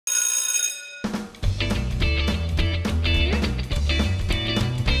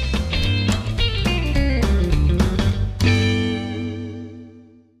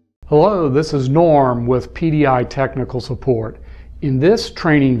Hello, this is Norm with PDI Technical Support. In this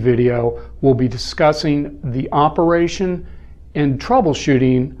training video, we'll be discussing the operation and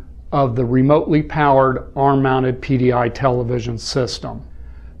troubleshooting of the remotely powered arm-mounted PDI television system.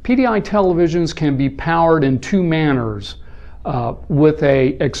 PDI televisions can be powered in two manners, with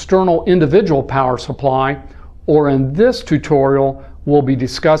an external individual power supply, or in this tutorial, we'll be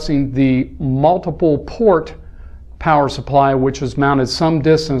discussing the multiple port power supply, which is mounted some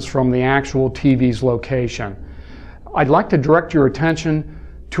distance from the actual TV's location. I'd like to direct your attention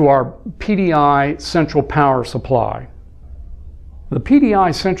to our PDI central power supply. The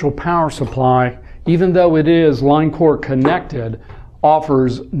PDI central power supply, even though it is line cord connected,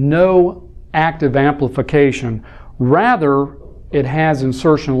 offers no active amplification. Rather, it has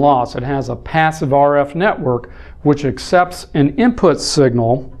insertion loss. It has a passive RF network which accepts an input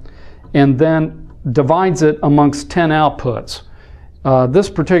signal and then divides it amongst 10 outputs. This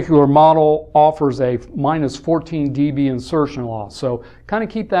particular model offers a minus 14 dB insertion loss. So kind of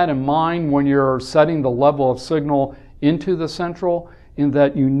keep that in mind when you're setting the level of signal into the central, in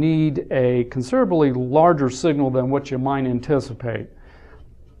that you need a considerably larger signal than what you might anticipate.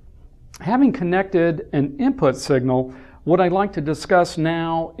 Having connected an input signal, what I'd like to discuss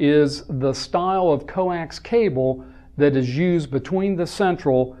now is the style of coax cable that is used between the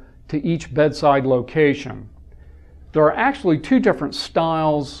central to each bedside location. There are actually two different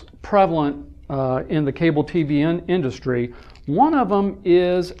styles prevalent in the cable TV industry. One of them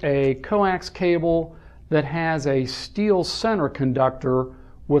is a coax cable that has a steel center conductor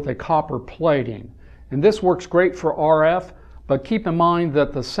with a copper plating. And this works great for RF, but keep in mind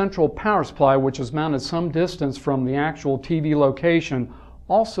that the central power supply, which is mounted some distance from the actual TV location,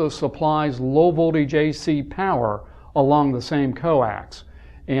 also supplies low voltage AC power along the same coax.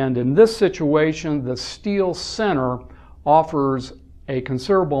 And in this situation, the steel center offers a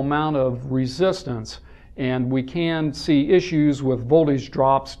considerable amount of resistance, and we can see issues with voltage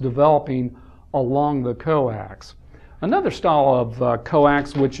drops developing along the coax. Another style of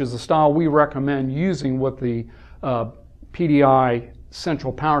coax, which is a style we recommend using with the PDI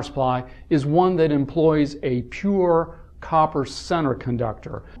central power supply, is one that employs a pure copper center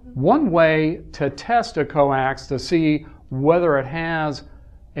conductor. One way to test a coax to see whether it has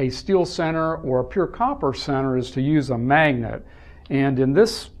a steel center or a pure copper center is to use a magnet. And in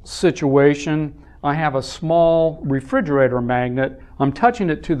this situation, I have a small refrigerator magnet. I'm touching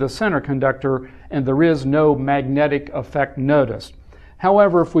it to the center conductor, and there is no magnetic effect noticed.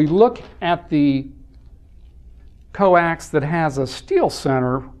 However, if we look at the coax that has a steel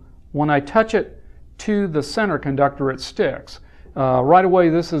center, when I touch it to the center conductor, it sticks. Right away,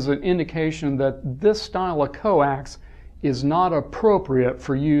 this is an indication that this style of coax is not appropriate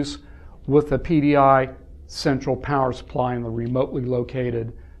for use with the PDI central power supply in the remotely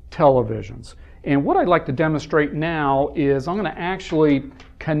located televisions. And what I'd like to demonstrate now is I'm going to actually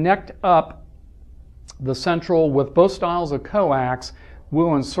connect up the central with both styles of coax.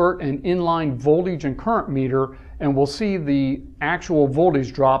 We'll insert an inline voltage and current meter, and we'll see the actual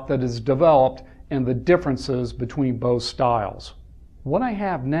voltage drop that is developed and the differences between both styles. What I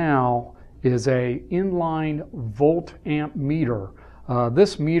have now is a inline volt amp meter.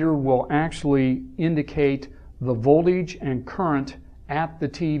 This meter will actually indicate the voltage and current at the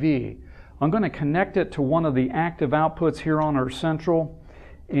TV. I'm going to connect it to one of the active outputs here on our central,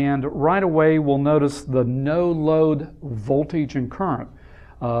 and right away we'll notice the no load voltage and current.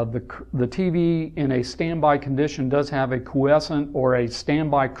 The TV in a standby condition does have a quiescent or a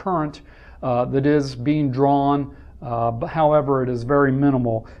standby current that is being drawn, but however it is very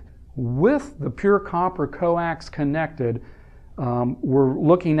minimal. With the pure copper coax connected, we're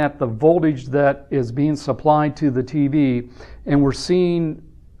looking at the voltage that is being supplied to the TV, and we're seeing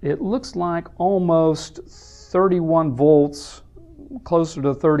it looks like almost 31 volts, closer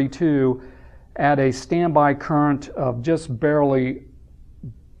to 32, at a standby current of just barely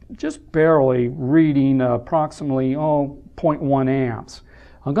reading approximately 0.1 amps.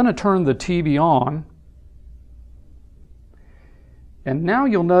 I'm going to turn the TV on. And now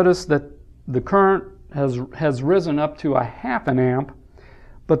you'll notice that the current has risen up to a half an amp,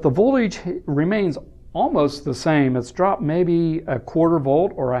 but the voltage remains almost the same. It's dropped maybe a quarter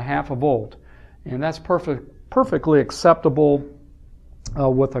volt or a half a volt, and that's perfectly acceptable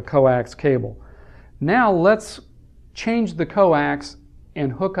with a coax cable. Now let's change the coax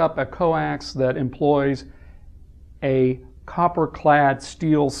and hook up a coax that employs a copper-clad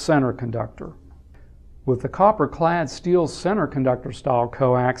steel center conductor. With the copper-clad steel center conductor style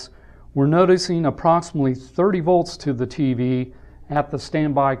coax, we're noticing approximately 30 volts to the TV at the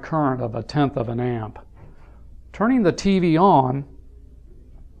standby current of 1/10 of an amp. Turning the TV on,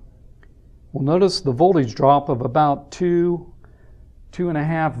 We'll notice the voltage drop of about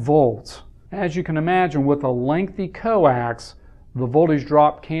 2.5 volts. As you can imagine, with a lengthy coax, the voltage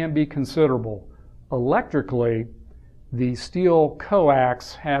drop can be considerable. Electrically, the steel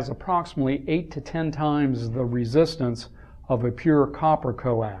coax has approximately 8 to 10 times the resistance of a pure copper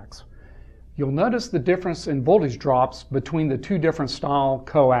coax. You'll notice the difference in voltage drops between the two different style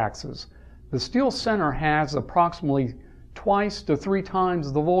coaxes. The steel center has approximately twice to 3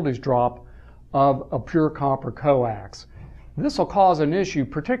 times the voltage drop of a pure copper coax. This will cause an issue,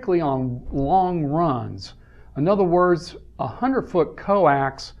 particularly on long runs. In other words, a 100-foot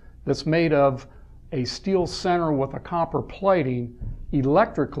coax that's made of a steel center with a copper plating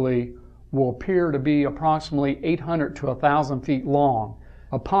electrically will appear to be approximately 800 to 1,000 feet long.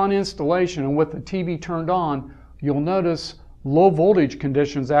 Upon installation and with the TV turned on, you'll notice low voltage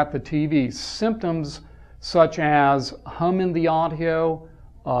conditions at the TV. Symptoms such as hum in the audio,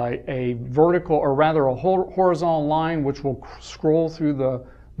 a vertical, or rather a horizontal line which will scroll through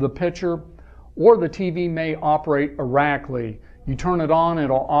the picture, or the TV may operate erratically. You turn it on,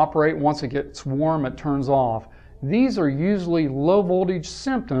 it'll operate. Once it gets warm, it turns off. These are usually low voltage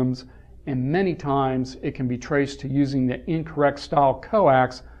symptoms, and many times it can be traced to using the incorrect style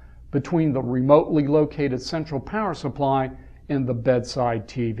coax between the remotely located central power supply and the bedside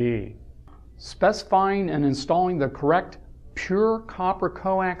TV. Specifying and installing the correct pure copper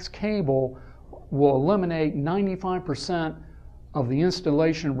coax cable will eliminate 95% of the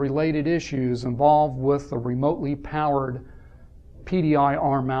installation related issues involved with the remotely powered PDI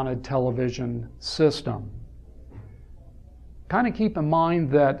arm-mounted television system. Kind of keep in mind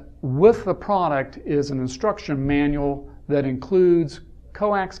that with the product is an instruction manual that includes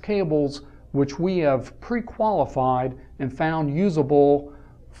coax cables which we have pre-qualified and found usable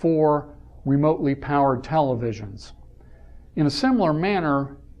for remotely powered televisions. In a similar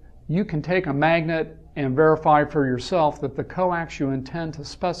manner, you can take a magnet and verify for yourself that the coax you intend to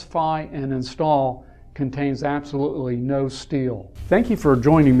specify and install contains absolutely no steel. Thank you for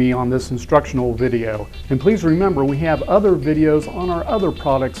joining me on this instructional video, and please remember we have other videos on our other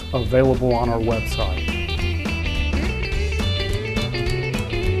products available on our website.